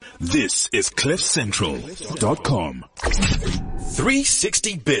This is CliffCentral.com.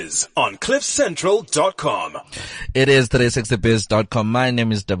 360biz on CliffCentral.com. It is 360biz.com. My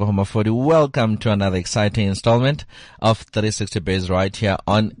name is Debo Homafodi. Welcome to another exciting installment of 360biz right here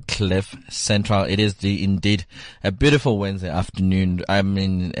on Cliff Central. It is indeed a beautiful Wednesday afternoon. I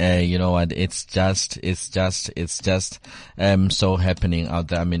mean, you know what? It's just so happening out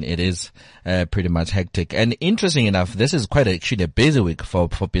there. I mean, it is pretty much hectic. And interesting enough, this is quite actually a busy week for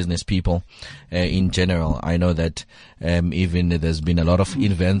business people in general. I know that even there's been a lot of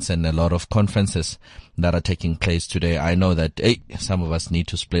events and a lot of conferences that are taking place today. I know that some of us need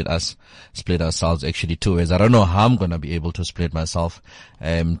to split ourselves actually two ways. I don't know how I'm going to be able to split myself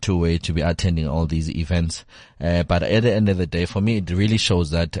two ways to be attending all these events. But at the end of the day, for me, it really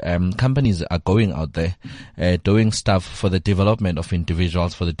shows that companies are going out there doing stuff for the development of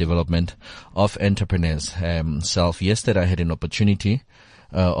individuals, for the development of entrepreneurs. Yesterday I had an opportunity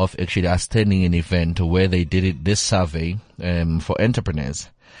of actually attending an event where they did this survey for entrepreneurs.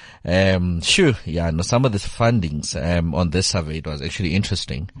 Some of the findings on this survey, it was actually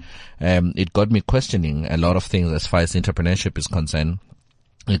interesting. It got me questioning a lot of things as far as entrepreneurship is concerned.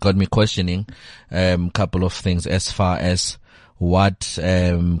 It got me questioning couple of things as far as what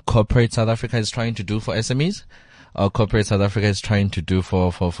corporate South Africa is trying to do for SMEs. Corporate South Africa is trying to do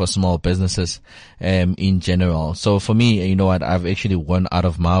for small businesses, in general. So for me, you know what, I've actually gone out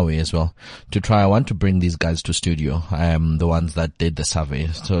of my way as well I want to bring these guys to studio, the ones that did the survey,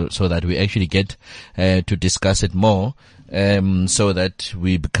 so that we actually get, to discuss it more, so that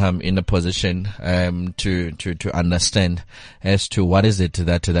we become in a position, to understand as to what is it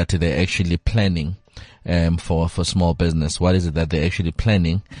that they're actually planning for small business. What is it that they're actually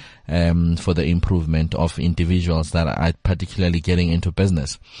planning for the improvement of individuals that are particularly getting into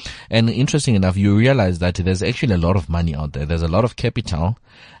business? And interesting enough, you realize that there's actually a lot of money out there. There's a lot of capital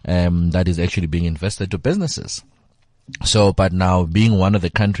that is actually being invested to businesses. So, but now being one of the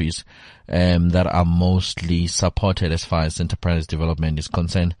countries that are mostly supported as far as enterprise development is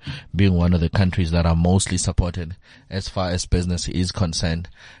concerned, being one of the countries that are mostly supported as far as business is concerned,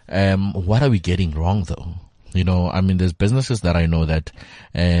 what are we getting wrong though? You know, I mean, there's businesses that I know that,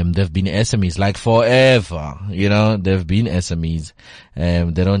 they've been SMEs like forever. You know, they've been SMEs.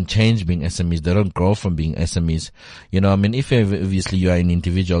 They don't change being SMEs. They don't grow from being SMEs. You know, I mean, if obviously you are an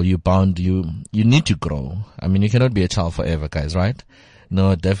individual, you need to grow. I mean, you cannot be a child forever, guys, right?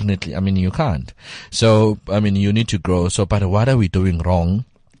 No, definitely. I mean, you can't. So, I mean, you need to grow. So, but what are we doing wrong?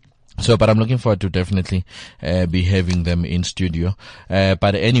 So, but I'm looking forward to definitely be having them in studio.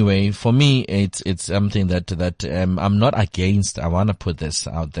 But anyway, for me, it's something that I'm not against. I want to put this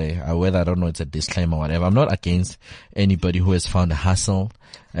out there. Whether I don't know, it's a disclaimer or whatever. I'm not against anybody who has found a hustle,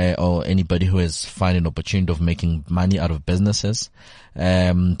 or anybody who has found an opportunity of making money out of businesses.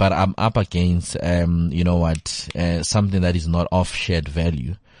 But I'm up against, you know what, something that is not of shared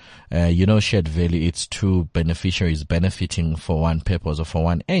value. Shared value, it's two beneficiaries benefiting for one purpose or for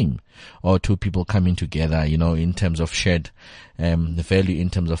one aim, or two people coming together, in terms of shared the value in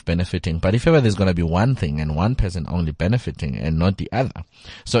terms of benefiting. But if ever there's going to be one thing and one person only benefiting and not the other.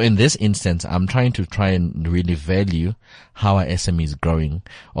 So in this instance, I'm trying and really value how our SME is growing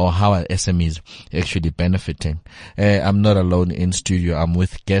or how our SME is actually benefiting. I'm not alone in studio. I'm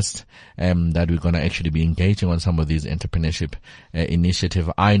with guests that we're going to actually be engaging on some of these entrepreneurship initiative.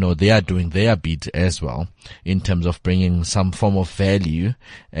 I know they are doing their bit as well in terms of bringing some form of value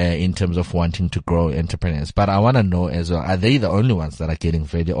in terms of wanting to grow entrepreneurs. But I want to know as well, are they the only ones that are getting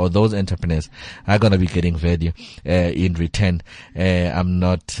value, or those entrepreneurs are going to be getting value in return? I'm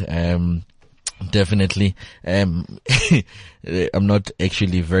not definitely I'm not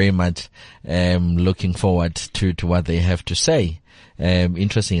actually very much looking forward to what they have to say.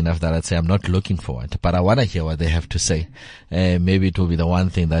 Interesting enough that I'd say I'm not looking forward, but I want to hear what they have to say. Maybe it will be the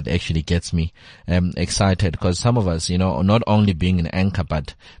one thing that actually gets me excited, because some of us, not only being an anchor,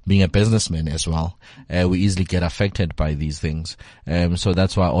 but being a businessman as well, we easily get affected by these things. So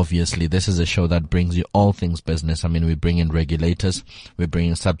that's why obviously this is a show that brings you all things business. I mean, we bring in regulators, we bring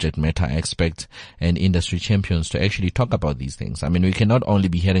in subject matter experts and industry champions to actually talk about these things. I mean, we cannot only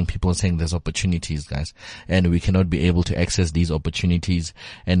be hearing people saying there's opportunities, guys, and we cannot be able to access these opportunities.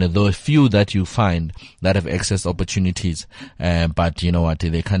 And the few that you find that have access opportunities, but you know what,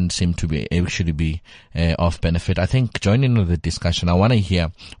 they can't seem to be actually be of benefit. I think joining in the discussion, I want to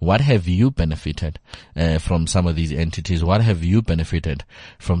hear, what have you benefited from some of these entities? What have you benefited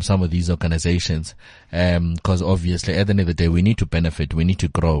from some of these organizations? Because obviously at the end of the day, we need to benefit, we need to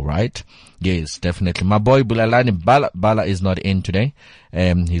grow, right? Yes, definitely. My boy Bulalani Bala is not in today.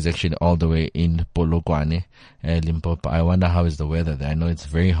 He's actually all the way in Polokwane, Limpopo. I wonder how is the weather there? I know it's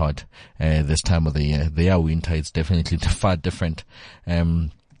very hot this time of the year. Their winter is definitely far different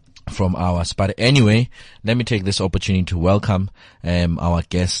from ours. But anyway, let me take this opportunity to welcome our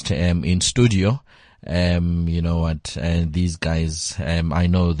guest in studio. You know what, these guys, I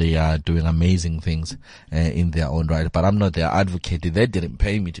know they are doing amazing things in their own right, but I'm not their advocate. They didn't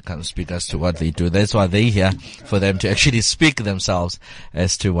pay me to come speak as to what they do. That's why they're here, for them to actually speak themselves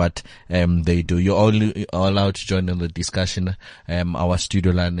as to what they do. You're all allowed to join in the discussion. Our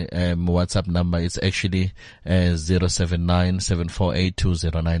studio line WhatsApp number is actually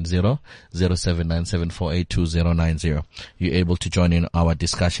 079-748-2090, 079-748-2090. You're able to join in our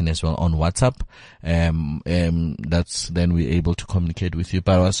discussion as well on WhatsApp. That's then we're able to communicate with you.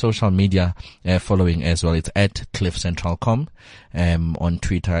 But our social media following as well, it's at CliffCentral.com. On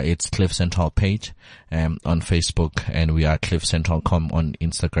Twitter, it's Cliff Central page. On Facebook, and we are CliffCentral.com on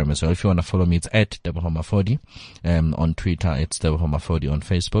Instagram as well. If you want to follow me, it's at DeborahHoma40. On Twitter, it's DeborahHoma40 on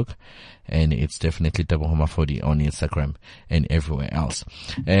Facebook. And it's definitely DeborahHoma40 on Instagram and everywhere else.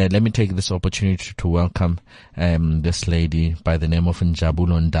 Let me take this opportunity to welcome this lady by the name of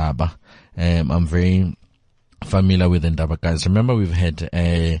Njabulo Ndaba. I'm very familiar with Ndaba, guys. Remember, I think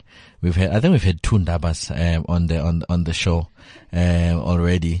we've had two Ndabas on the show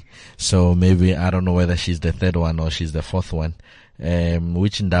already. So maybe I don't know whether she's the third one or she's the fourth one.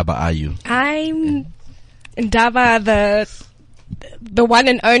 Which Ndaba are you? I'm Ndaba, the one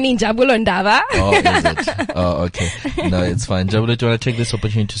and only Njabulo Ndaba. Oh, is it? Oh, okay. No, it's fine. Njabulo, do you want to take this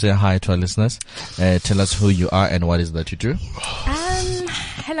opportunity to say hi to our listeners? Tell us who you are and what is that you do?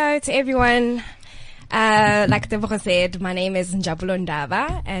 Hello to everyone. Like Deborah said, my name is Njabulo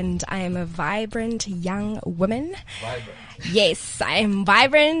Ndaba, and I am a vibrant young woman. Vibrant. Yes, I am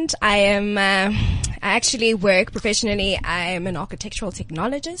vibrant. I actually work professionally. I am an architectural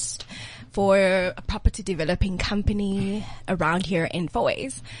technologist for a property developing company around here in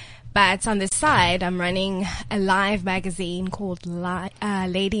Fourways. But on this side, I'm running a live magazine called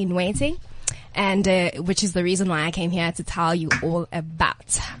Lady in Waiting, and which is the reason why I came here to tell you all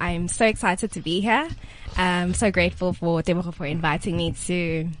about. I'm so excited to be here. I'm so grateful for Deborah for inviting me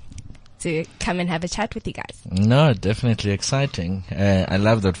to come and have a chat with you guys. No, definitely exciting. I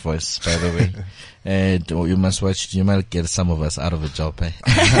love that voice, by the way. You must watch. You might get some of us out of a job.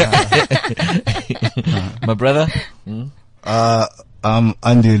 My brother. I'm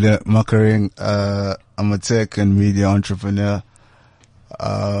Andile Makering. I'm a tech and media entrepreneur.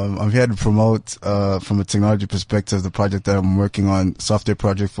 I'm here to promote, from a technology perspective, the project that I'm working on, software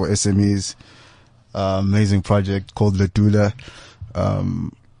project for SMEs. Amazing project called Ledula.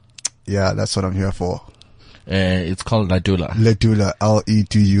 Yeah, that's what I'm here for. It's called Ledula. Ledula,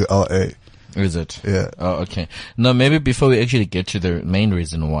 Ledula. Is it? Yeah. Oh, okay. Now, maybe before we actually get to the main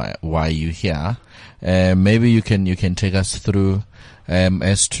reason why you're here, maybe you can take us through,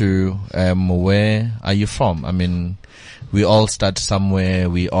 as to, where are you from? I mean, we all start somewhere,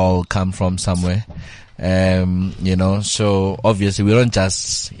 we all come from somewhere. You know, so obviously we don't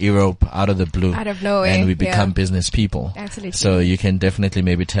just erupt out of the blue. Out of nowhere. And we become business people. Absolutely. So you can definitely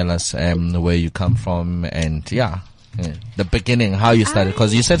maybe tell us, where you come from and the beginning, how you started,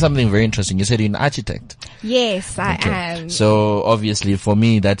 because you said something very interesting. You said you're an architect. Yes, I am. So obviously for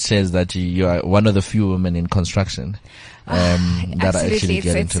me, that says that you are one of the few women in construction. That I actually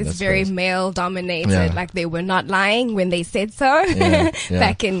get into it's this very space. male dominated. Yeah. Like they were not lying when they said so. Yeah.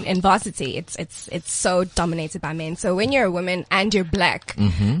 Back in varsity, it's so dominated by men. So when you're a woman and you're black,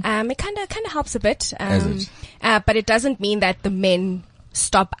 it kind of helps a bit. But it doesn't mean that the men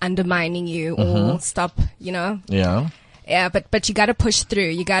stop undermining you or stop, Yeah. Yeah, but you gotta push through.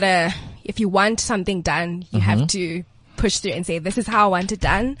 You gotta, if you want something done, you have to push through and say, this is how I want it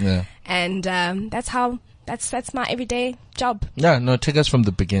done. Yeah. And, that's my everyday job. Yeah, no, take us from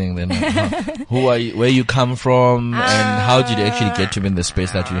the beginning then. Who are you, where you come from, and how did you actually get to be in the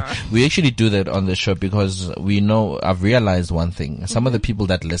space that we actually do that on the show because we know, I've realized one thing. Some of the people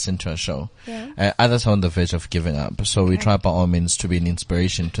that listen to our show, others are on the verge of giving up. So we try by all means to be an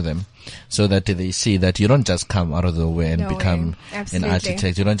inspiration to them so that they see that you don't just come out of nowhere and become an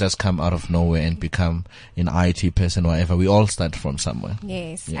architect. You don't just come out of nowhere and become an IT person or whatever. We all start from somewhere.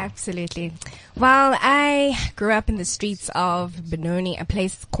 Yes, absolutely. Well, I grew up in the streets of Benoni, a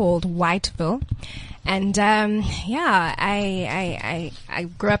place called Whiteville. And, I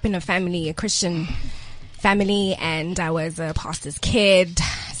grew up in a Christian family, and I was a pastor's kid.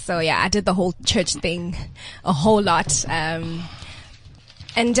 So I did the whole church thing a whole lot. And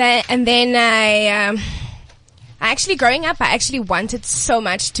then I actually, growing up, I actually wanted so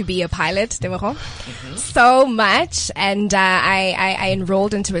much to be a pilot, so much. And I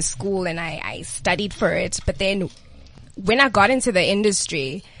enrolled into a school and I studied for it. But then when I got into the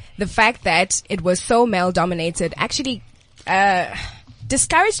industry, the fact that it was so male dominated actually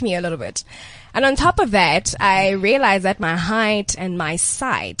discouraged me a little bit. And on top of that, I realized that my height and my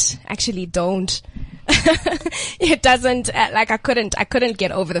sight actually don't, it doesn't, like I couldn't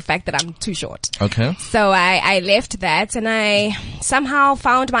get over the fact that I'm too short. Okay. So I left that and I somehow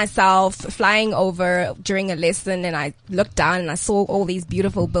found myself flying over during a lesson and I looked down and I saw all these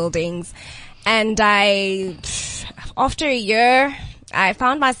beautiful buildings. And after a year, I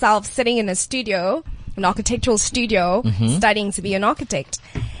found myself sitting in a studio, an architectural studio, studying to be an architect.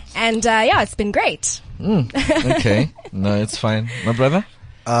 And, it's been great. Okay. No, it's fine. My brother?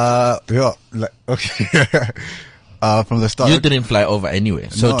 Yeah, like, okay. From the start. You didn't fly over anyway,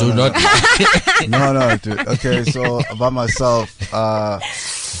 so not. No, dude. Okay, so about myself,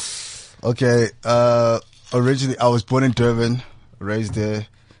 originally I was born in Durban, raised there,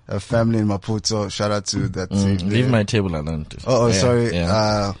 a family in Maputo. Shout out to that team. Leave my table alone. Sorry.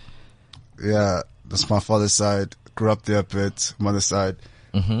 Yeah. That's my father's side. Grew up there a bit, mother's side.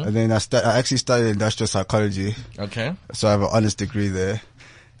 And then I actually studied industrial psychology. Okay. So I have an honors degree there.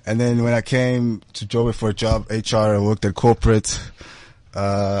 And then when I came to Joburg for a job, HR, I worked at corporate.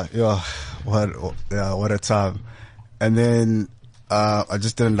 What a time. And then, I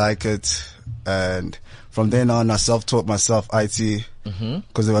just didn't like it. And from then on, I self-taught myself IT.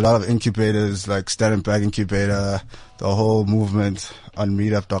 Cause there were a lot of incubators, like Stand Back Incubator, the whole movement on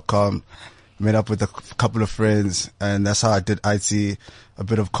meetup.com. Met up with a couple of friends, and that's how I did IT, a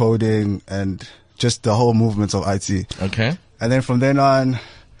bit of coding, and just the whole movement of IT. Okay. And then from then on,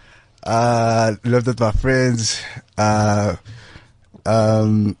 lived with my friends. I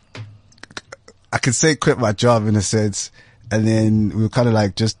could say quit my job in a sense. And then we were kind of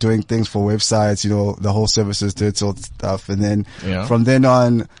like just doing things for websites, the whole services, digital stuff. And then from then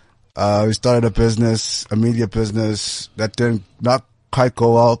on, we started a media business that didn't not quite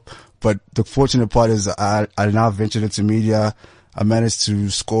go up. But the fortunate part is I now ventured into media. I managed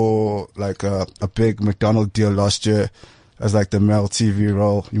to score like a big McDonald's deal last year as like the male TV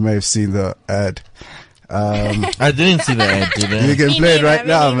role. You may have seen the ad. I didn't see the ad, did I? You can play it right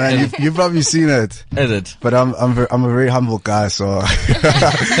now, man. You've probably seen it. Is it? But I'm a very humble guy, so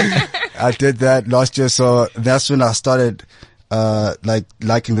I did that last year. So that's when I started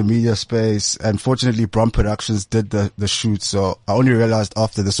liking the media space, and fortunately Brom Productions did the shoot, so I only realized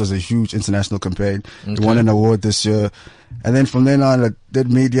after this was a huge international campaign. Okay. We won an award this year, and then from then on I did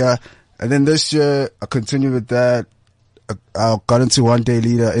media, and then this year I continued with that. I got into One Day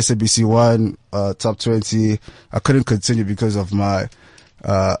Leader, SABC One, top 20. I couldn't continue because of my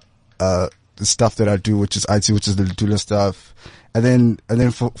the stuff that I do, which is IT, which is the doula stuff, and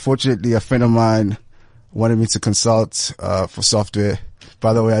then fortunately a friend of mine wanted me to consult for software.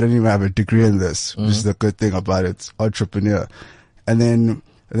 By the way, I didn't even have a degree in this, which is the good thing about it. Entrepreneur. And then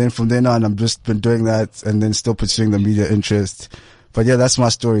from then on, I've just been doing that and then still pursuing the media interest. But yeah, that's my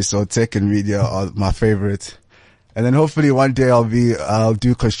story. So tech and media are my favorite. And then hopefully one day I'll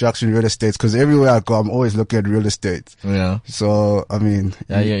do construction, real estate, because everywhere I go, I'm always looking at real estate. Yeah. So, I mean.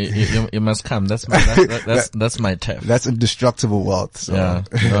 Yeah, you must come. That's my tap. That's indestructible wealth. So.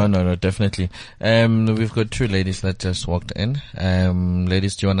 Yeah. No, definitely. We've got two ladies that just walked in.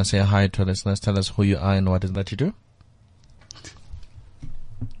 Ladies, do you want to say hi to our listeners? Tell us who you are and what is that you do?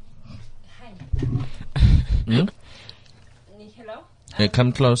 Hi. Hello.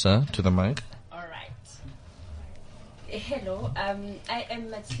 Come closer to the mic. Hello, I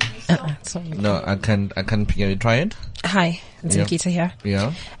am Matshidiso. No, I can't hear you. Try it. Hi, Zimkita here.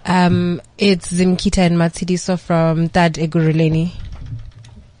 Yeah. It's Zimkita and Matshidiso from Third Eguruleni.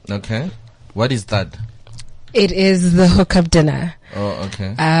 Okay. What is that? It is the hookup dinner. Oh,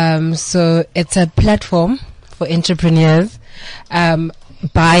 okay. So it's a platform for entrepreneurs,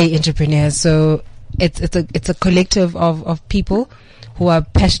 by entrepreneurs. So it's a collective of people who are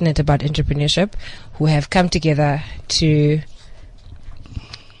passionate about entrepreneurship, who have come together to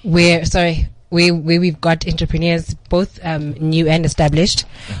where we've got entrepreneurs, both new and established,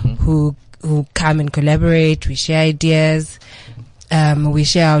 who come and collaborate. We share ideas, we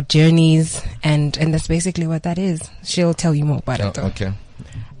share our journeys, and that's basically what that is. She'll tell you more about it. Though. Okay.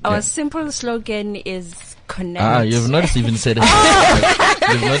 Our simple slogan is connect. You've not even said it.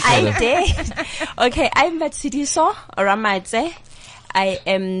 I did. Okay, I'm Matshidiso Ramadze. I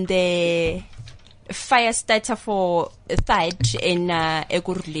am the fire starter for Third in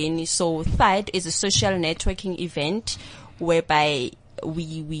Eguruleni. So Third is a social networking event whereby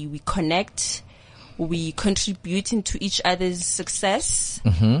we connect, we contribute into each other's success.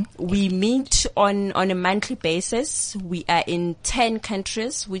 We meet on a monthly basis. We are in 10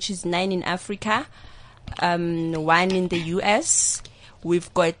 countries, which is 9 in Africa. one in the US.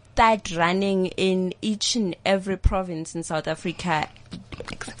 We've got that running in each and every province in South Africa.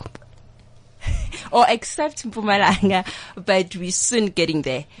 Or except Mpumalanga, but we're soon getting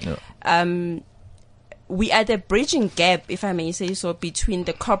there. Yeah. We are the bridging gap, if I may say so, between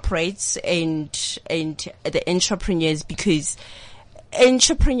the corporates and the entrepreneurs, because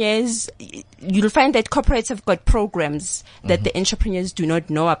entrepreneurs, you'll find that corporates have got programs that the entrepreneurs do not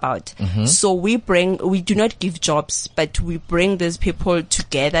know about. So we do not give jobs, but we bring these people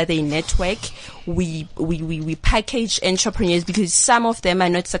together, they network. We package entrepreneurs because some of them are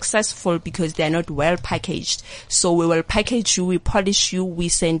not successful because they are not well packaged. So we will package you, we polish you, we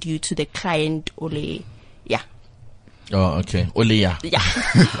send you to the client, Ole. Yeah. Oh, okay. Ole, yeah. Yeah.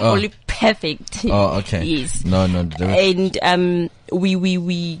 Ole perfect. Oh, okay. Yes. No. And, we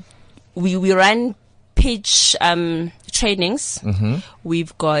run pitch, trainings.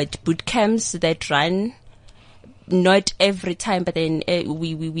 We've got boot camps that run not every time, but then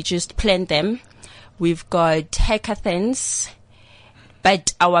we just plan them. We've got hackathons,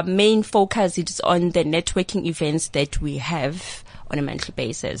 but our main focus is on the networking events that we have on a monthly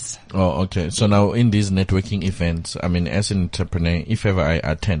basis. Oh, okay. So now in these networking events, I mean, as an entrepreneur, if ever I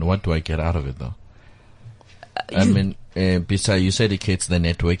attend, what do I get out of it though? Besides, you said it's the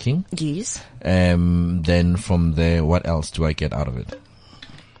networking. Yes. Then from there, what else do I get out of it?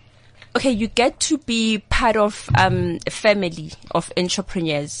 Okay, you get to be part of a family of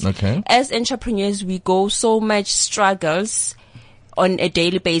entrepreneurs. Okay. As entrepreneurs, we go so much struggles on a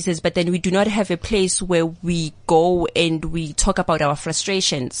daily basis, but then we do not have a place where we go and we talk about our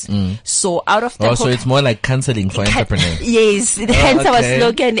frustrations. So out of the so it's more like counseling for entrepreneurs. Yes, hence our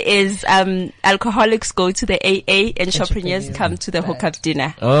slogan is alcoholics go to the AA, entrepreneurs come to the hookup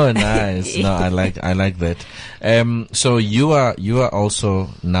dinner. Oh, nice. No, I like that. So you are also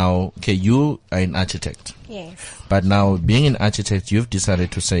now, okay, you are an architect. Yes. But now being an architect, you've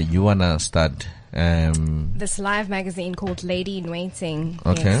decided to say you wanna start this live magazine called Lady in Waiting.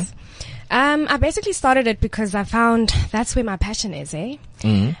 Okay. Yes. I basically started it because I found that's where my passion is,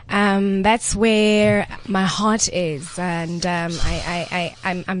 that's where my heart is, and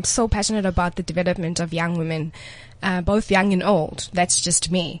I'm so passionate about the development of young women, both young and old. That's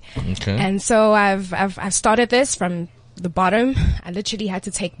just me. Okay. And so I've started this from the bottom. I literally had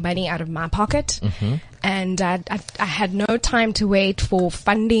to take money out of my pocket, and I had no time to wait for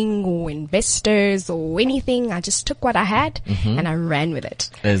funding or investors or anything. I just took what I had and I ran with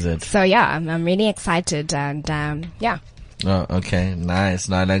it. Is it? So yeah, I'm really excited, and yeah. Oh, okay, nice.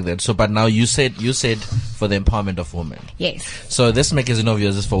 No, I like that. So, but now you said for the empowerment of women. Yes. So this magazine of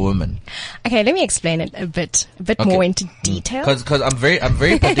yours is for women. Okay, let me explain it a bit more into detail. Because I'm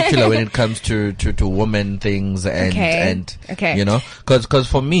very particular when it comes to women things and you know, because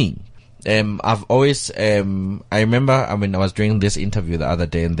for me, I've always, I remember, I was doing this interview the other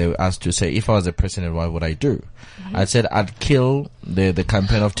day and they were asked to say, if I was the president, what would I do? I said, I'd kill the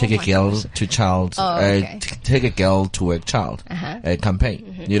campaign of take a girl to child, take a girl to work child,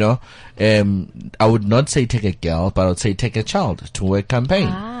 campaign, you know? I would not say take a girl, but I would say take a child to work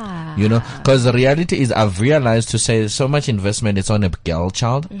campaign. You know, because the reality is I've realized to say so much investment is on a girl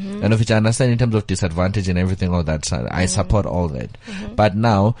child. And if you understand in terms of disadvantage and everything, all that, I support all that. But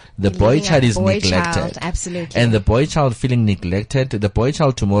now the boy child is neglected. Absolutely. And the boy child feeling neglected, the boy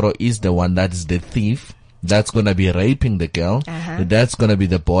child tomorrow is the one that is the thief. That's gonna be raping the girl. That's gonna be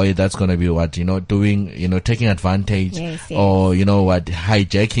the boy. That's gonna be what, doing, taking advantage or,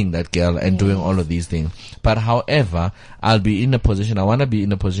 hijacking that girl and doing all of these things. But however, I want to be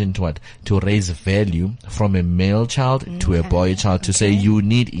in a position to raise value from a male child to a boy child to say you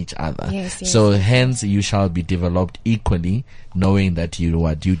need each other. So hence you shall be developed equally, knowing that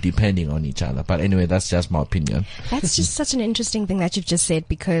you depending on each other. But anyway, that's just my opinion. That's just such an interesting thing that you've just said,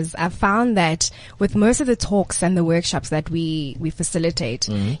 because I've found that with most of the talks and the workshops that we facilitate,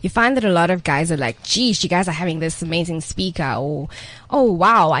 you find that a lot of guys are like, geez, you guys are having this amazing speaker, or, oh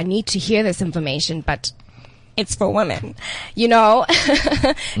wow, I need to hear this information, but it's for women,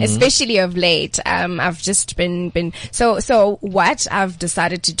 especially of late. I've just been so what I've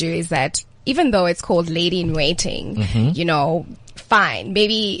decided to do is that even though it's called Lady in Waiting, fine,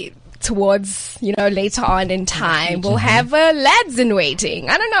 maybe towards, later on in time, we'll have lads in waiting.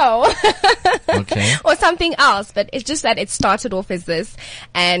 I don't know. Okay. Or something else. But it's just that it started off as this.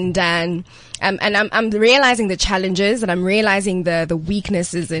 And and I'm realizing the challenges, and I'm realizing the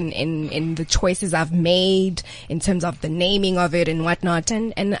weaknesses in the choices I've made in terms of the naming of it and whatnot.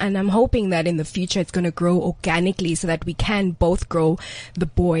 And I'm hoping that in the future it's going to grow organically so that we can both grow the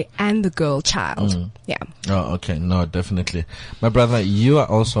boy and the girl child. Yeah. Oh, okay. No, definitely. My brother, you are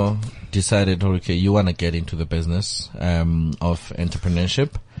also decided, okay, you want to get into the business, of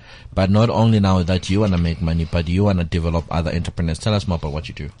entrepreneurship. But not only now that you want to make money, but you want to develop other entrepreneurs. Tell us more about what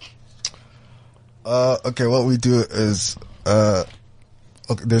you do. Okay, what we do is, okay,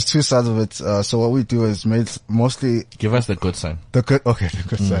 there's two sides of it. So what we do is mostly... Give us the good side. The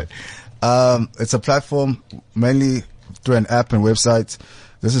good side. It's a platform mainly through an app and website.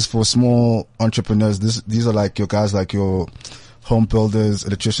 This is for small entrepreneurs. These are like your guys, like your home builders,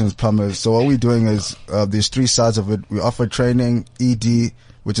 electricians, plumbers. So what we're doing is, there's three sides of it. We offer training, ED,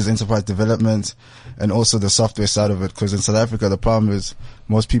 which is enterprise development, and also the software side of it. Because in South Africa, the problem is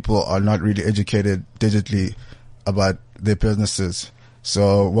most people are not really educated digitally about their businesses.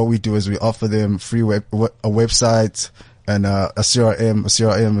 So what we do is we offer them free a website and a CRM. A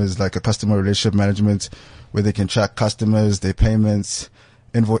CRM is like a customer relationship management, where they can track customers, their payments,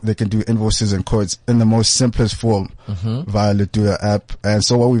 they can do invoices and codes in the most simplest form via the Dua app. And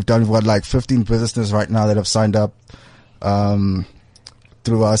so what we've done, we've got like 15 businesses right now that have signed up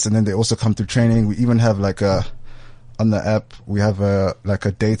through us, and then they also come through training. We even have like on the app, we have a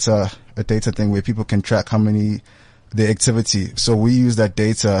data thing where people can track how many their activity. So we use that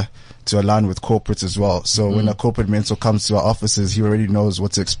data to align with corporates as well. So when a corporate mentor comes to our offices, he already knows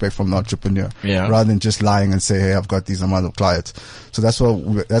what to expect from the entrepreneur, rather than just lying and say, hey, I've got these amount of clients. So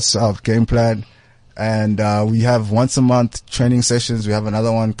that's our game plan. And we have once a month training sessions. We have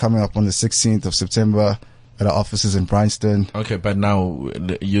another one coming up on the 16th of September at our offices in Bryanston. Okay, but now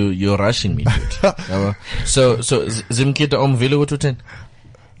you're rushing me. So Zimkita Omvile, what to 10?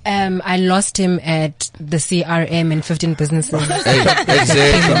 I lost him at the CRM in 15 businesses.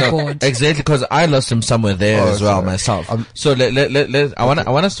 Exactly, because I lost him somewhere there as well myself. So I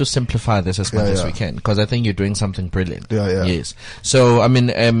want us to simplify this as much as we can, because I think you're doing something brilliant. Yes. So I mean,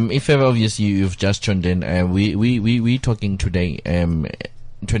 if ever obviously you've just tuned in, we talking today,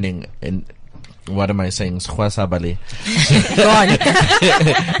 tuning in. What am I saying? Go on.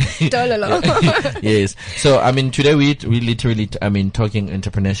 Yes. So, I mean, today we literally, talking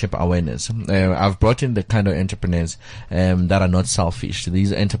entrepreneurship awareness. I've brought in the kind of entrepreneurs, that are not selfish.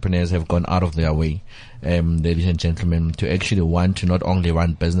 These entrepreneurs have gone out of their way, ladies and gentlemen, to actually want to not only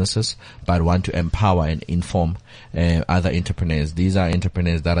run businesses, but want to empower and inform, other entrepreneurs. These are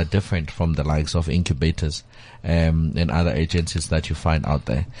entrepreneurs that are different from the likes of incubators, and other agencies that you find out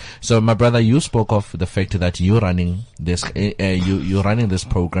there. So, my brother, you spoke of the fact that you're running this, you're running this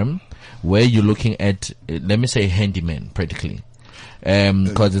program where you're looking at, let me say, handymen, practically.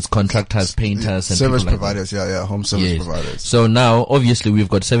 Cause it's contractors, painters, and service people providers, home service providers. So now, obviously, we've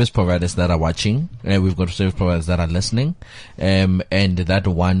got service providers that are watching, we've got service providers that are listening, and that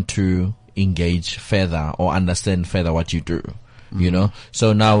want to engage further or understand further what you do. You know,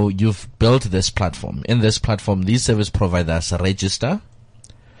 so now you've built this platform. In this platform, these service providers register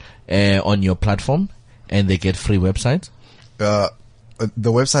on your platform, and they get free websites. The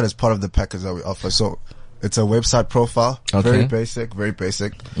website is part of the package that we offer. So it's a website profile, very basic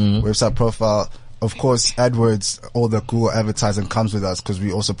website profile. Of course, AdWords, all the Google advertising comes with us, because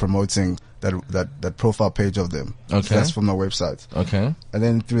we're also promoting that profile page of them. Okay, so that's from the website. Okay, and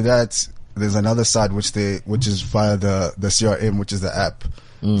then through that, there's another side which is via the CRM, which is the app.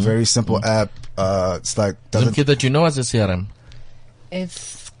 Very simple app. It's like that you know as a CRM.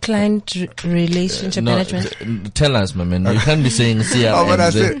 It's client relationship management. Tell us, my man. You can't be saying CRM. When I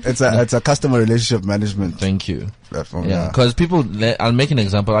say it's a customer relationship management. Thank you. Platform. Yeah, because people. I'll make an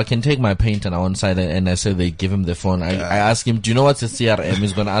example. I can take my painter now on side, and I say they give him the phone. I ask him, "Do you know what's a CRM?"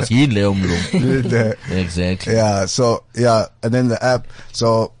 He's gonna ask you, Exactly. Yeah. So and then the app.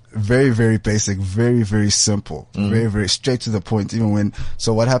 So very, very basic, very, very simple, very, very straight to the point.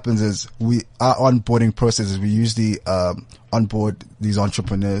 So what happens is our onboarding process is we usually onboard these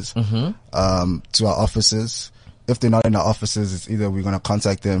entrepreneurs to our offices. If they're not in our offices, it's either we're going to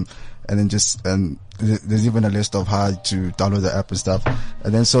contact them, and then there's even a list of how to download the app and stuff.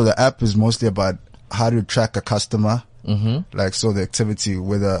 And then so the app is mostly about how to track a customer, like so the activity,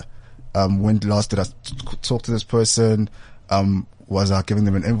 whether when last did I talk to this person, was giving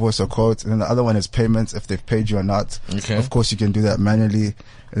them an invoice or quote. And then the other one is payments, if they've paid you or not. Okay. Of course, you can do that manually.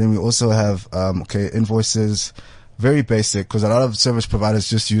 And then we also have, invoices, very basic, because a lot of service providers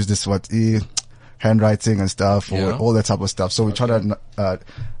just use this, handwriting and stuff, or Yeah. all that type of stuff. So we try to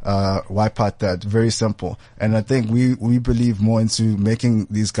wipe out that. Very simple. And I think we believe more into making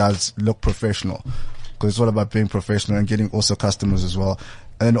these guys look professional, because it's all about being professional and getting also customers as well.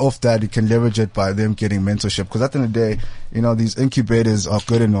 And off that, you can leverage it by them getting mentorship. Because at the end of the day, you know, these incubators are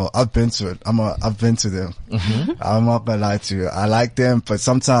good and all. I've been to it. I've been to them. I'm not gonna lie to you. I like them, but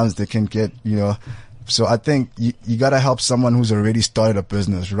sometimes they can get, you know. So I think you gotta help someone who's already started a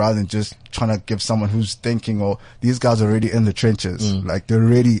business rather than just trying to give someone who's thinking, oh, these guys are already in the trenches. Like, they're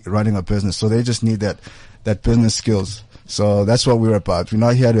already running a business. So they just need that business skills. So that's what we're about. We're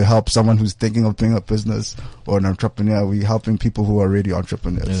not here to help someone who's thinking of being a business or an entrepreneur. We're helping people who are already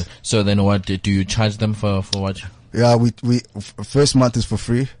entrepreneurs. So then what do you charge them for what? Yeah, we first month is for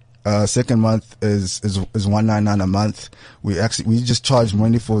free. Second month is $199 a month. We just charge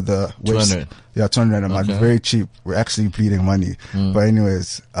money for the 200. Yeah, $200 a month. Okay. Very cheap. We're actually bleeding money. But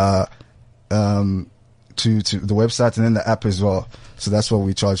anyways, to the website and then the app as well. So that's what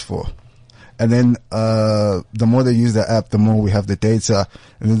we charge for. And then, the more they use the app, the more we have the data.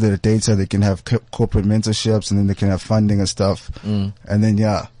 And then the data, they can have corporate mentorships, and then they can have funding and stuff. And then,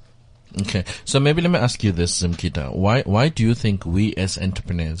 yeah. Okay. So maybe let me ask you this, Mkita. Why do you think we as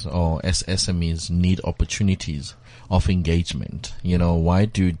entrepreneurs or as SMEs need opportunities of engagement? You know, why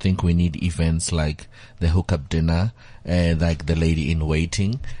do you think we need events like the hookup dinner, like the lady in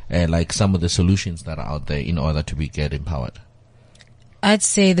waiting, like some of the solutions that are out there in order to get empowered? I'd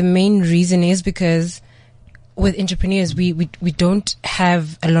say the main reason is because with entrepreneurs, we don't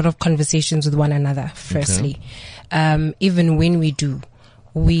have a lot of conversations with one another, firstly. Even when we do,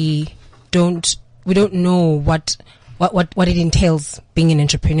 we don't know what it entails being an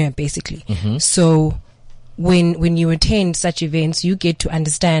entrepreneur, basically. So when you attend such events, you get to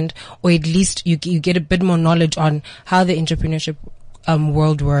understand, or at least you get a bit more knowledge on how the entrepreneurship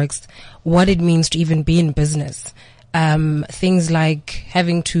world works, what it means to even be in business. Things like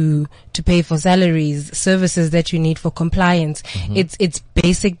having to pay for salaries, services that you need for compliance. It's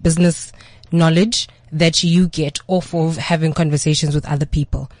basic business knowledge that you get off of having conversations with other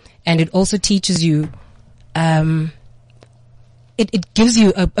people. And it also teaches you, it gives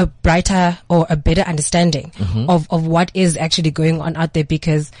you a brighter or a better understanding of what is actually going on out there,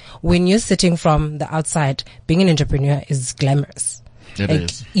 because when you're sitting from the outside, being an entrepreneur is glamorous. It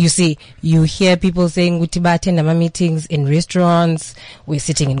is. You hear people saying, "Uti attend our meetings in restaurants. We're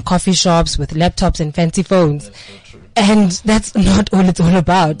sitting in coffee shops with laptops and fancy phones." That's so true. And that's not all it's all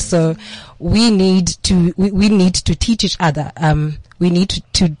about. So we need to teach each other. We need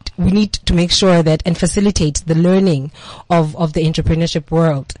to make sure that and facilitate the learning of the entrepreneurship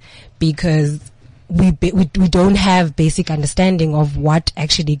world, because we don't have basic understanding of what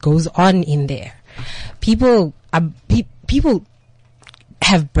actually goes on in there. People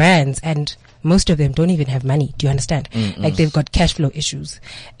have brands, and most of them don't even have money. Do you understand? Like, they've got cash flow issues.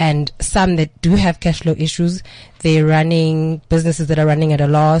 And some that do have cash flow issues, they're running businesses that are running at a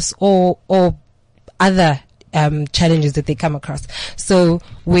loss, or other challenges that they come across. So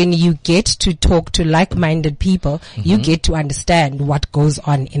when you get to talk to like-minded people, you get to understand what goes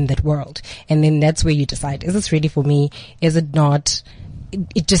on in that world. And then that's where you decide, is this really for me? Is it not?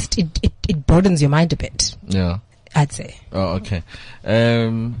 It broadens your mind a bit. Yeah. I'd say. Oh, okay.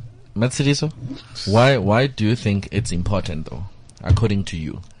 Matsiriso, why do you think it's important, though, according to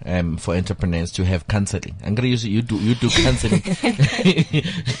you, for entrepreneurs to have counseling? I'm gonna use you do counseling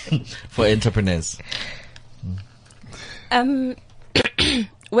for entrepreneurs. When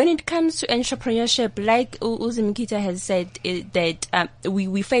it comes to entrepreneurship, like Uzimkita has said, that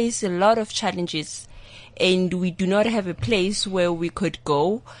we face a lot of challenges, and we do not have a place where we could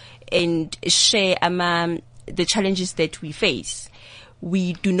go and share the challenges that we face.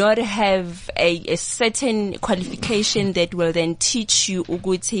 We do not have a certain qualification that will then teach you,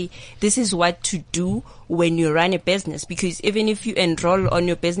 Uguti, this is what to do when you run a business. Because even if you enroll on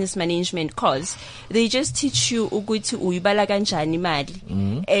your business management course, they just teach you, Uguti, uyibala kanjani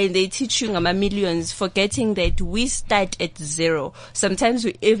imali. And they teach you ngama millions, forgetting that we start at zero. Sometimes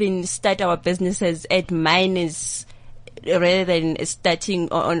we even start our businesses at minus, rather than starting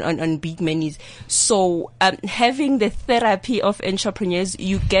on big monies. So, having the therapy of entrepreneurs,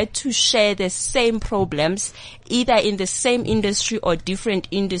 you get to share the same problems, either in the same industry or different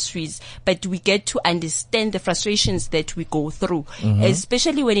industries, but we get to understand the frustrations that we go through,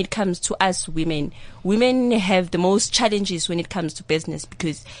 especially when it comes to us women. Women have the most challenges when it comes to business,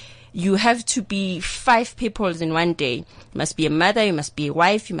 because you have to be 5 people in one day. You must be a mother, you must be a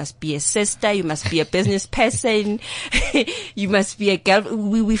wife, you must be a sister, you must be a business person, you must be a girl.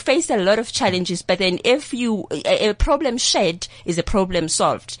 We face a lot of challenges, but then if a problem shared is a problem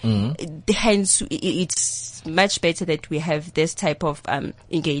solved. Hence, it's much better that we have this type of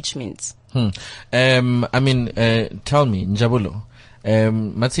engagements. Tell me, Njabulo.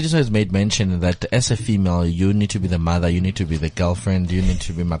 Matsidiso has made mention that as a female, you need to be the mother, you need to be the girlfriend, you need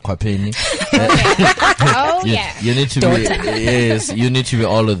to be makwapeni. You need to be, yes, you need to be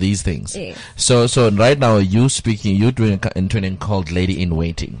all of these things. Yeah. So right now you're doing a training called Lady in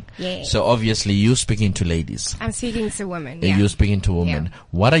Waiting. Yeah. So obviously you're speaking to ladies. I'm speaking to women. Yeah. You're speaking to women. Yeah.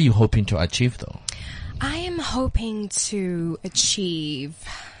 What are you hoping to achieve though? I am hoping to achieve,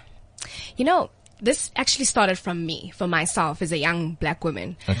 this actually started from myself as a young black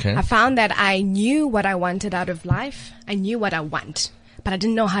woman. Okay. I found that I knew what I wanted out of life. I knew what I want, but I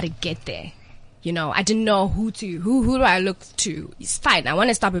didn't know how to get there. I didn't know who do I look to? It's fine. I want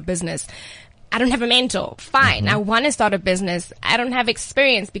to start a business. I don't have a mentor. Fine. I want to start a business. I don't have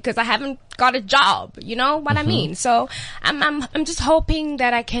experience because I haven't got a job. You know what I mean? So I'm just hoping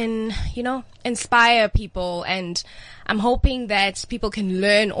that I can, inspire people, and I'm hoping that people can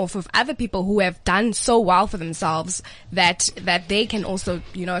learn off of other people who have done so well for themselves that they can also,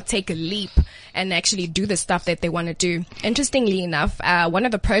 take a leap and actually do the stuff that they want to do. Interestingly enough, one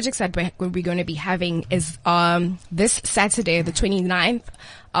of the projects that we're going to be having is this Saturday, the 29th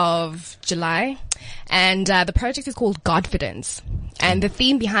of July, and the project is called Godfidence, and the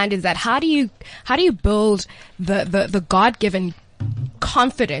theme behind it is that how do you build the God-given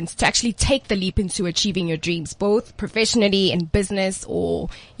confidence to actually take the leap into achieving your dreams, both professionally and business, or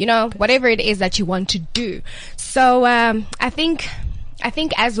whatever it is that you want to do. So I think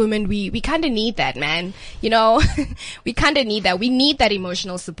as women, we kind of need that, man. We kind of need that. We need that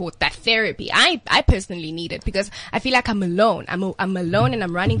emotional support, that therapy. I personally need it because I feel like I'm alone. I'm alone, and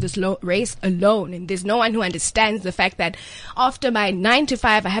I'm running this race alone. And there's no one who understands the fact that after my 9 to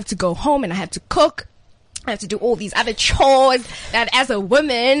 5, I have to go home and I have to cook. I have to do all these other chores that as a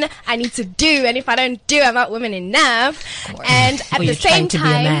woman I need to do, and if I don't do, I'm not woman enough. And at the same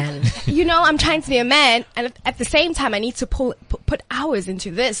time, I'm trying to be a man, and at the same time I need to put hours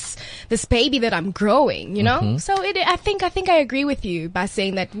into this baby that I'm growing, So I think I agree with you by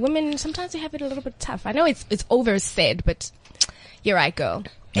saying that women sometimes they have it a little bit tough. I know it's oversaid, but you're right, girl.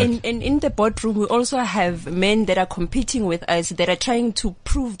 And in the boardroom, we also have men that are competing with us, that are trying to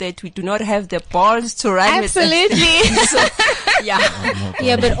prove that we do not have the balls to run with us. Absolutely. So, yeah.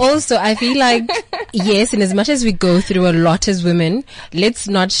 Yeah, but also I feel like, yes, and as much as we go through a lot as women, let's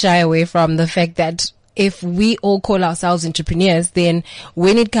not shy away from the fact that if we all call ourselves entrepreneurs, then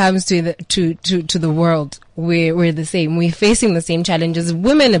when it comes to the world, we're the same. We're facing the same challenges.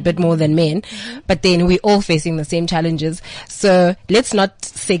 Women a bit more than men, but then we're all facing the same challenges. So let's not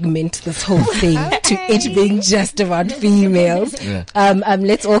segment this whole thing to it being just about females. Yeah.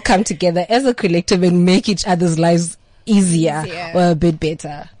 Let's all come together as a collective and make each other's lives easier or a bit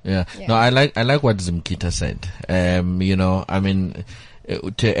better. Yeah. No, I like what Zimkita said.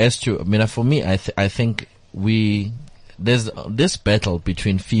 For me, I think there's this battle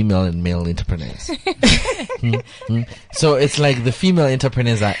between female and male entrepreneurs. So it's like the female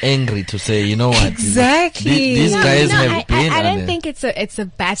entrepreneurs are angry to say, you know what? Exactly. These guys have been. I don't think it's a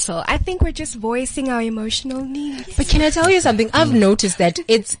battle. I think we're just voicing our emotional needs. But can I tell you something? I've noticed that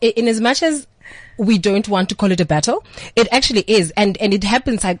it's in as much as we don't want to call it a battle, it actually is, and it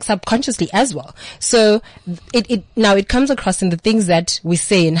happens like subconsciously as well. So it comes across in the things that we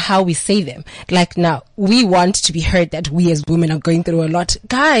say and how we say them. Like now, we want to be heard that we as women are going through a lot.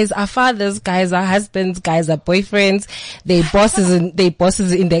 Guys are fathers, guys are husbands, guys are boyfriends, they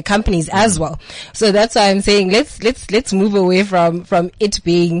bosses in their companies as well. So that's why I'm saying let's move away from it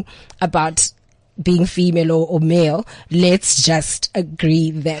being about being female or male. Let's just agree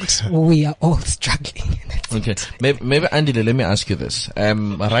that we are all struggling. Okay. Maybe Andy, let me ask you this.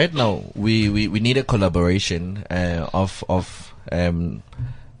 Right now, we need a collaboration, of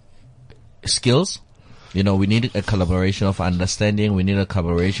skills. We need a collaboration of understanding. We need a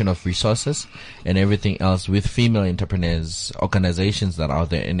collaboration of resources and everything else with female entrepreneurs, organizations that are out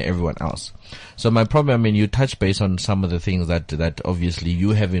there, and everyone else. So my problem, you touch base on some of the things that obviously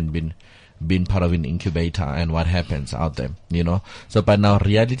you haven't been part of an incubator and what happens out there, So, but now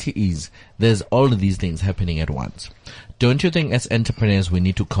reality is there's all of these things happening at once. Don't you think as entrepreneurs we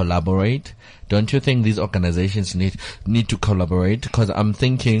need to collaborate? Don't you think these organizations need to collaborate? Because I'm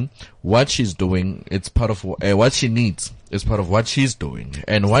thinking what she's doing, it's part of what she needs is part of what she's doing,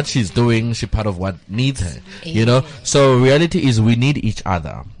 and what she's doing, she's part of what needs her. You know, so reality is we need each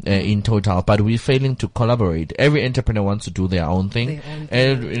other in total, but we're failing to collaborate. Every entrepreneur wants to do their own thing.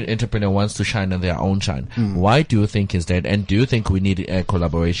 Every entrepreneur wants to shine on their own shine. Why do you think is that? And do you think we need a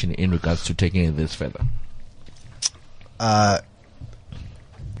collaboration in regards to taking this further?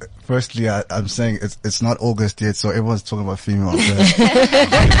 Firstly, I'm saying it's not August yet, so everyone's talking about female.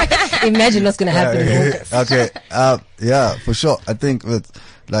 Imagine what's going to happen in August. Okay. Yeah, for sure. I think that,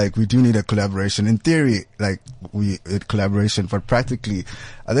 like, we do need a collaboration. In theory, like, collaboration, but practically,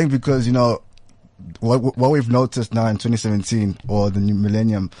 I think because, you know, what we've noticed now in 2017 or the new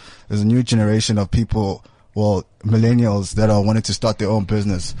millennium, there's a new generation of people, well, millennials that are wanting to start their own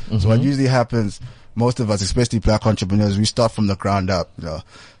business. So what usually happens, most of us, especially black entrepreneurs, we start from the ground up, you know.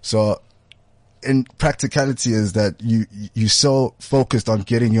 So in practicality is that you're so focused on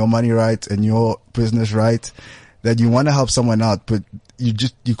getting your money right and your business right that you want to help someone out, but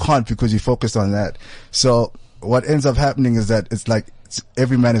you can't because you focused on that. So what ends up happening is that it's like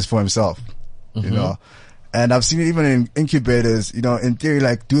every man is for himself, you know. And I've seen it even in incubators, you know, in theory,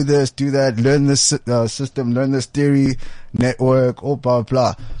 like, do this, do that, learn this system, learn this theory, network, blah, blah,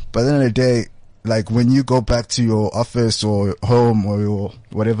 blah. But at the end of the day, like, when you go back to your office or home or your,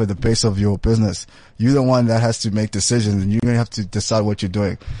 whatever the base of your business, you're the one that has to make decisions and you have to decide what you're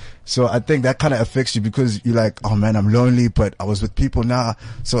doing. So I think that kind of affects you because you're like, oh man, I'm lonely, but I was with people now.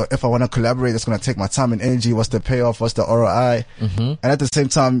 So if I want to collaborate, it's going to take my time and energy. What's the payoff? What's the ROI? And at the same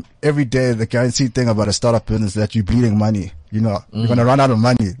time, every day, the guaranteed thing about a startup business is that you're bleeding money. You know, you're going to run out of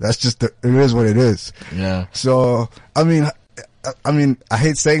money. That's just it is what it is. Yeah. So, I mean, I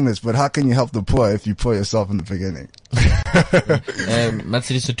hate saying this, but how can you help the poor if you poor yourself in the beginning?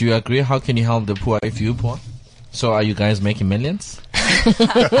 Matsiriso, do you agree? How can you help the poor if you poor? So are you guys making millions?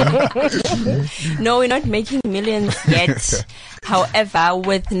 No, we're not making millions yet. However,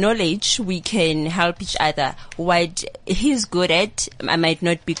 with knowledge, we can help each other. What he's good at, I might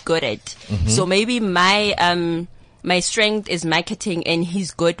not be good at. So maybe my strength is marketing and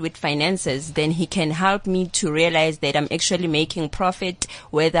he's good with finances, then he can help me to realize that I'm actually making profit,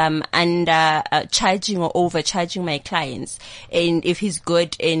 whether I'm under charging or overcharging my clients. And if he's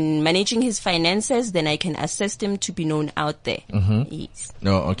good in managing his finances, then I can assist him to be known out there. Yes.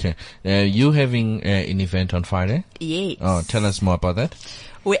 Oh, okay. You having an event on Friday? Yes. Oh, tell us more about that.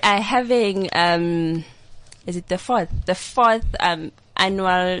 We are having, is it the fourth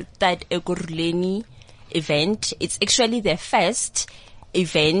annual Third Ekurhuleni event. It's actually the first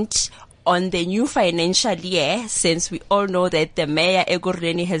event on the new financial year, since we all know that the Mayor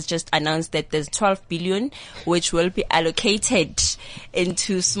Ekurhuleni has just announced that there's 12 billion which will be allocated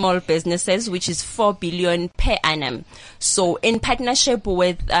into small businesses, which is 4 billion per annum. So in partnership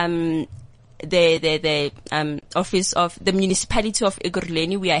with the office of the municipality of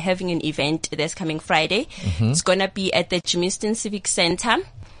Ekurhuleni, we are having an event that's coming Friday. It's gonna be at the Jimiston Civic Center.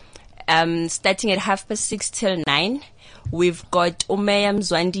 Starting at 6:30 till 9. We've got Mayor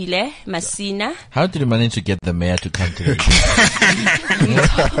Mzwandile Masina. How did you manage to get the mayor to come to the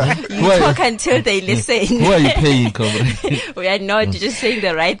You talk until they listen. Who are you paying, We are not just saying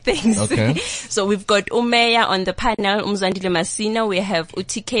the right things. Okay. So we've got Mayor on the panel, Mzwandile Masina. We have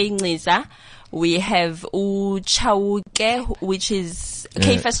TK Ngiza. We have Chauke, which is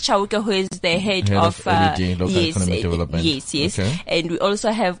Kefas Chauke, who is the head of LED, local economic development. Yes. Okay. And we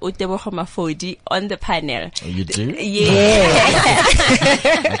also have Utebogo Mafodi on the panel. Oh, you do? Okay.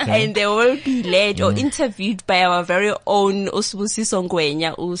 And they will be led or interviewed by our very own Usibusiso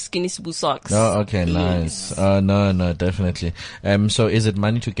Ngwenya, Skinny Sibu Socks. Oh, okay, nice. No, definitely. So is it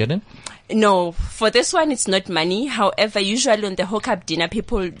money to get in? No, for this one, it's not money. However, usually on the hookup dinner,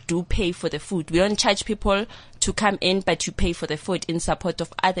 people do pay for the food. We don't charge people to come in, but you pay for the food in support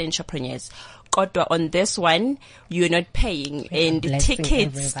of other entrepreneurs. Kodwa, on this one, you're not paying, and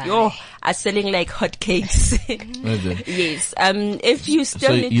tickets are selling like hotcakes. Yes. If you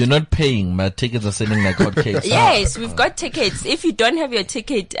still you're not paying, but tickets are selling like hotcakes. Yes, we've got tickets. If you don't have your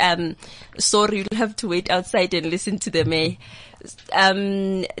ticket, sorry, you'll have to wait outside and listen to the mayor.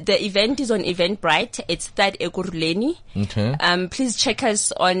 The event is on Eventbrite. It's Third Ekurhuleni. Okay. Please check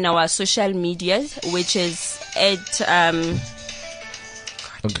us on our social media, which is at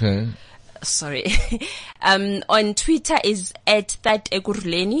okay. Sorry. On Twitter is at Third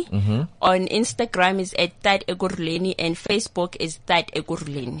Ekurhuleni. On Instagram is at Third Ekurhuleni, and Facebook is Third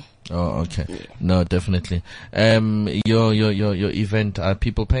Ekurhuleni. Oh, okay. No, definitely. Your event, are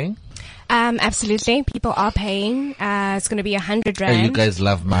people paying? Absolutely. People are paying. It's going to be 100 rand. Hey, you guys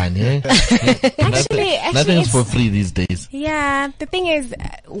love money, eh? Actually, nothing is for free these days. Yeah, the thing is,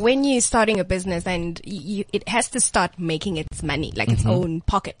 when you're starting a business and it has to start making its money, like its own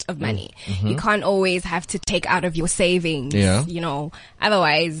pocket of money. You can't always have to take out of your savings,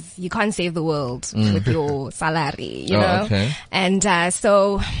 otherwise you can't save the world with your salary, you know? Okay. And,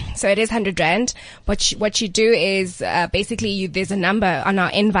 so it is 100 rand. What you do is, basically there's a number on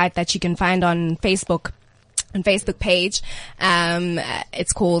our invite that you can find on Facebook page.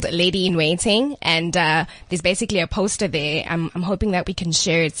 It's called Lady in Waiting, and there's basically a poster there. I'm hoping that we can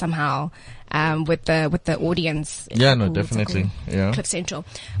share it somehow with the audience. Yeah, no, definitely. Yeah. Cliff Central.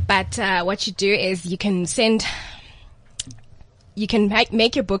 But what you do is you can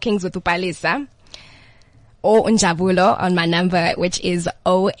make your bookings with Upalisa or Unjabulo on my number, which is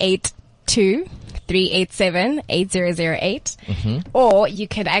 082 387 8008. Or you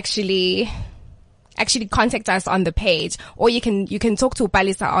can actually contact us on the page, or you can talk to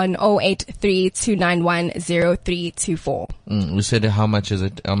Upalisa on 0832910324. We said how much is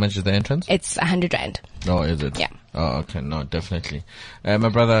it? How much is the entrance? It's 100 rand. Oh, is it? Yeah. Oh, okay. No, definitely. My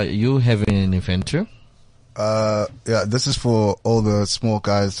brother, you having an event too? Yeah, this is for all the small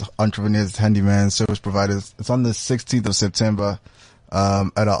guys, entrepreneurs, handyman, service providers. It's on the 16th of September,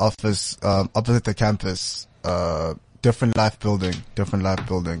 at our office, opposite the campus, Different Life Building.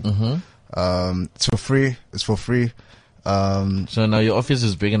 It's for free. So now your office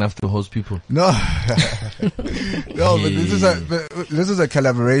is big enough to host people? No, no, but this is a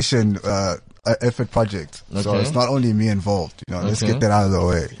collaboration, effort project. So Okay. it's not only me involved, let's get that out of the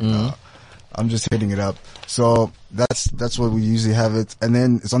way. I'm just hitting it up. So that's what we usually have it. And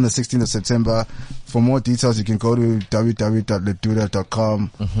then it's on the 16th of September. For more details, you can go to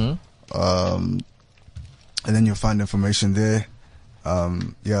www.leduda.com. And then you'll find information there.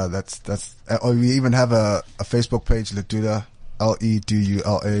 Yeah, that's, or we even have a Facebook page, Leduda,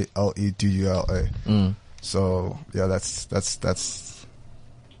 LEDULA. So yeah, that's.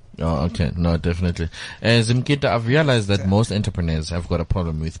 Oh, okay. No, definitely. Zimkita, I've realized that most entrepreneurs have got a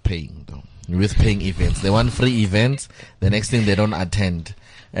problem with paying, though. With paying events. They want free events. The next thing they don't attend.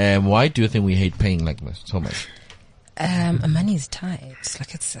 Why do you think we hate paying like this so much? Money is tight. It's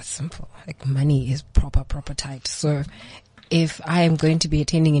that simple. Like, money is proper tight. So if I am going to be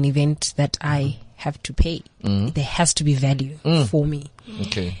attending an event that I have to pay, there has to be value for me.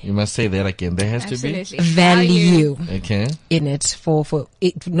 Okay, you must say that again. There has Absolutely. to be value Okay. in it for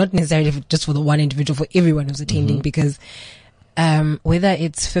it, not necessarily just for the one individual, for everyone who's attending, because whether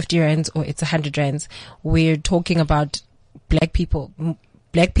it's 50 rands or it's 100 rands, we're talking about black people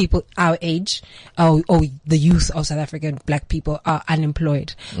our age, or the youth of South African black people are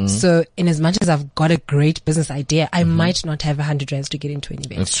unemployed. So in as much as I've got a great business idea, I might not have 100 rands to get into an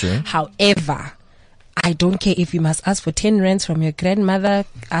event. That's true. However, I don't care if you must ask for 10 rands from your grandmother,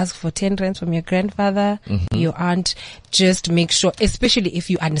 ask for 10 rands from your grandfather, your aunt. Just make sure, especially if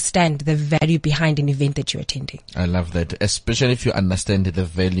you understand the value behind an event that you're attending. I love that. Especially if you understand the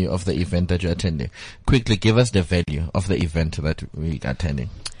value of the event that you're attending. Quickly, give us the value of the event that we're attending.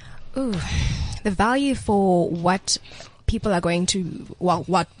 Ooh, the value for what people are going to,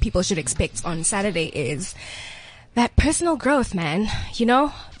 what people should expect on Saturday is that personal growth, man.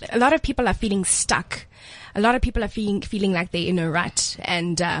 A lot of people are feeling stuck. A lot of people are feeling like they're in a rut.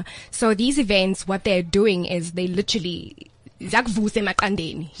 And, so these events, what they're doing is they literally, I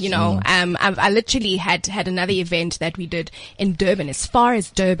literally had another event that we did in Durban. As far as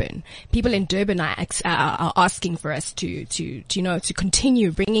Durban, people in Durban are asking for us to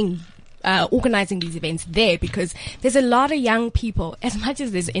continue bringing, organizing these events there, because there's a lot of young people. As much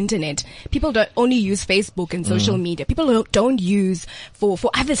as there's internet, people don't only use Facebook and social media. People don't use for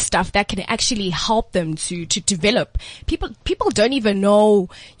other stuff that can actually help them to develop. People don't even know,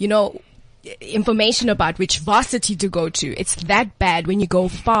 information about which varsity to go to. It's that bad when you go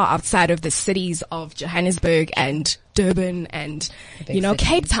far outside of the cities of Johannesburg and Durban and,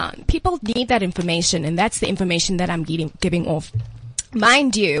 Cape Town. People need that information, and that's the information that I'm giving off.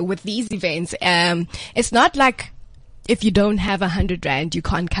 Mind you, with these events, it's not like if you don't have 100 rand, you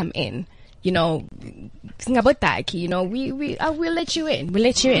can't come in. We'll let you in. We'll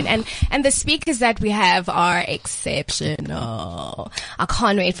let you in. And the speakers that we have are exceptional. I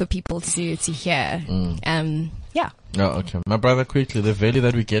can't wait for people to hear. Yeah. Oh, okay. My brother, quickly, the value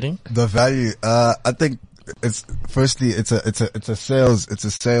that we're getting? The value, I think it's a sales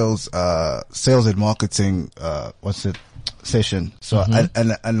and marketing, session. So,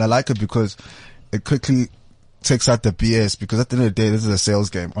 and I like it because it quickly takes out the BS, because at the end of the day, this is a sales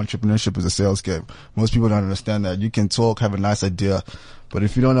game. Entrepreneurship is a sales game. Most people don't understand that. You can talk, have a nice idea, but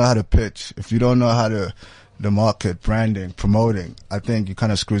if you don't know how to pitch, if you don't know how to the market, branding, promoting, I think you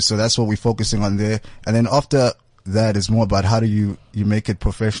kind of screw. So that's what we're focusing on there. And then after that is more about how do you make it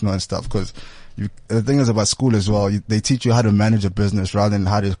professional and stuff, because the thing is about school as well, they teach you how to manage a business rather than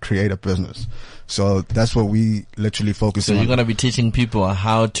how to create a business. So that's what we literally focus on. So you're going to be teaching people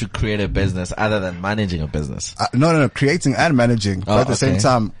how to create a business other than managing a business? No, creating and managing. But at the same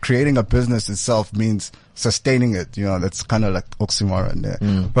time, creating a business itself means sustaining it. You know, that's kind of like oxymoron there.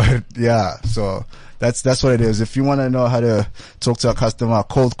 But yeah, so that's what it is. If you want to know how to talk to a customer,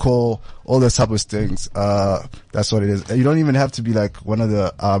 cold call, all those type of things, that's what it is. You don't even have to be like one of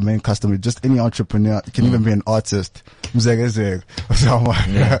the main customers. Just any entrepreneur. You can even be an artist. Someone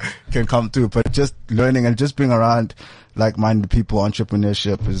can come through. But just learning and just being around like-minded people,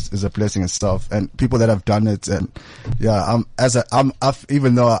 entrepreneurship is a blessing itself. And people that have done it. And yeah,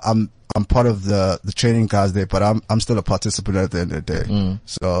 even though I'm part of the training guys there, but I'm still a participant at the end of the day.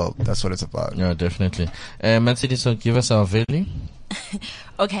 So that's what it's about. Yeah, definitely. Matsidi, so give us our value.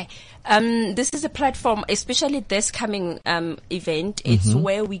 Okay. This is a platform, especially this coming event. It's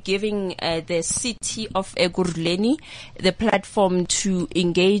where we're giving the city of Ekurhuleni the platform to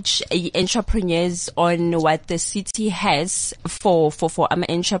engage entrepreneurs on what the city has for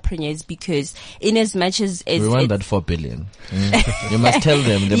entrepreneurs, because in as much as we want that 4 billion. You must tell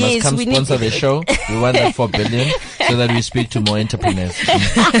them they must come sponsor the show. We want that 4 billion so that we speak to more entrepreneurs.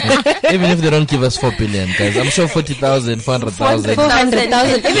 Even if they don't give us 4 billion, guys, I'm sure 40,000, 400,000,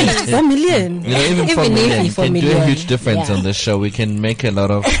 400,000, even 4 million. You know, even 4 million can do a huge difference on the show. We can make a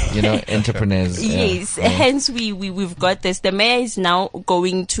lot of, entrepreneurs. Yes. Hence we've got this. The mayor is now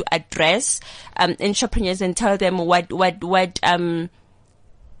going to address, entrepreneurs and tell them what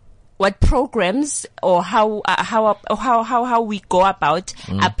programs or how we go about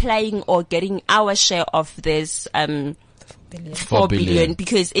applying or getting our share of this, 4 billion,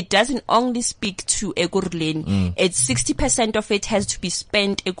 because it doesn't only speak to Ekurhuleni. It's 60% of it has to be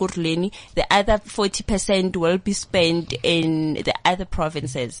spent Ekurhuleni. The other 40% will be spent in the other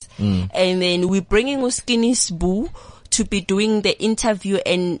provinces. And then we're bringing Uskini Sbu to be doing the interview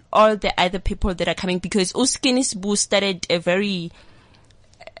and all the other people that are coming, because Uskini Sbu started a very,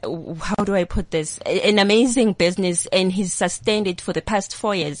 how do I put this? An amazing business, and he's sustained it for the past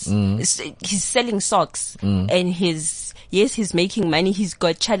 4 years. He's selling socks and he's making money. He's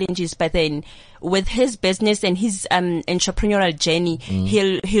got challenges, but then with his business and his entrepreneurial journey,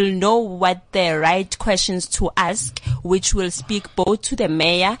 he'll know what the right questions to ask, which will speak both to the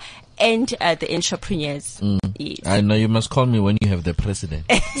mayor and the entrepreneurs. Yes. I know, you must call me when you have the president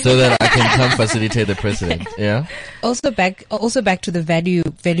so that I can come facilitate the president. Yeah. Also back to the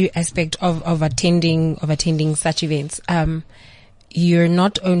value aspect of attending such events. You're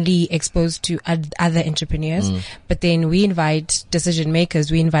not only exposed to other entrepreneurs, but then we invite decision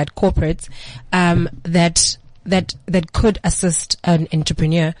makers, we invite corporates, that could assist an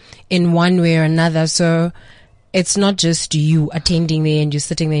entrepreneur in one way or another. So it's not just you attending there and you're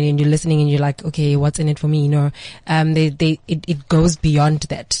sitting there and you're listening and you're like, okay, what's in it for me? It goes beyond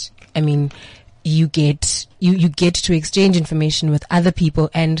that. I mean, you get to exchange information with other people,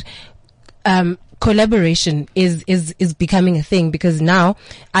 and, collaboration is becoming a thing, because now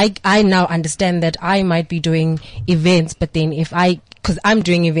I now understand that I might be doing events, but then because I'm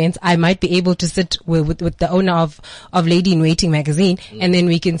doing events, I might be able to sit with the owner of Lady in Waiting magazine, and then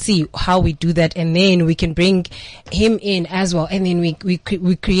we can see how we do that, and then we can bring him in as well, and then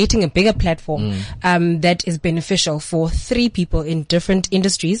we're creating a bigger platform that is beneficial for 3 people in different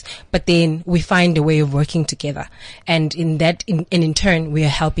industries, but then we find a way of working together, and in turn we are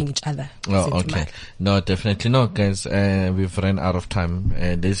helping each other. Oh, okay. No, definitely no, guys. We've run out of time.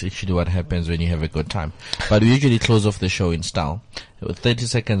 This is actually what happens when you have a good time. But we usually close off the show in style. 30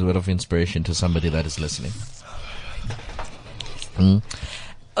 seconds worth of inspiration to somebody that is listening.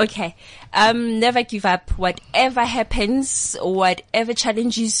 Okay. Never give up. Whatever happens, whatever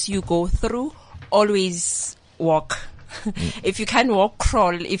challenges you go through, always walk. If you can't walk,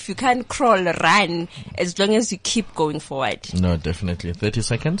 crawl. If you can't crawl, run. As long as you keep going forward. No, definitely. 30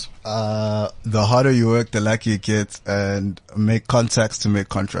 seconds. The harder you work, the luckier you get, and make contacts to make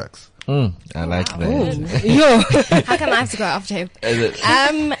contracts. I like that. Yo, how come I have to go after him?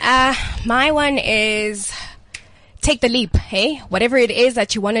 My one is take the leap. Hey, whatever it is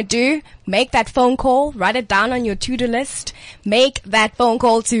that you want to do, make that phone call. Write it down on your to-do list. Make that phone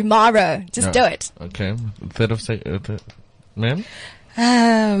call tomorrow. Just do it. Okay. Ma'am?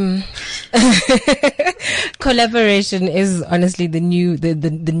 Collaboration is honestly the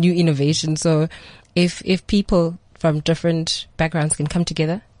new innovation. So if people from different backgrounds can come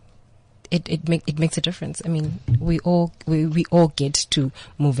together, it makes a difference. I mean, we all get to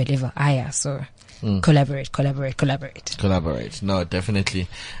move a level higher. So collaborate. No, definitely.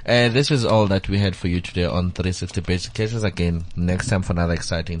 This is all that we had for you today on 360 Biz. Catch us again next time for another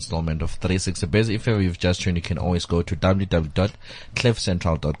exciting installment of 360 Biz. If ever you've just tuned, you can always go to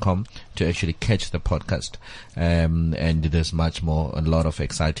www.cliffcentral.com to actually catch the podcast. And there's much more, a lot of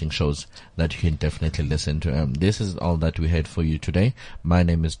exciting shows that you can definitely listen to. This is all that we had for you today. My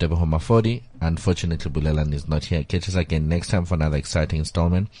name is Deboho Mafodi. Unfortunately, Bulelan is not here. Catch us again next time for another exciting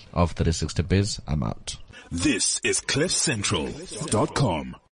installment of 360 Biz. I'm out. This is CliffCentral.com.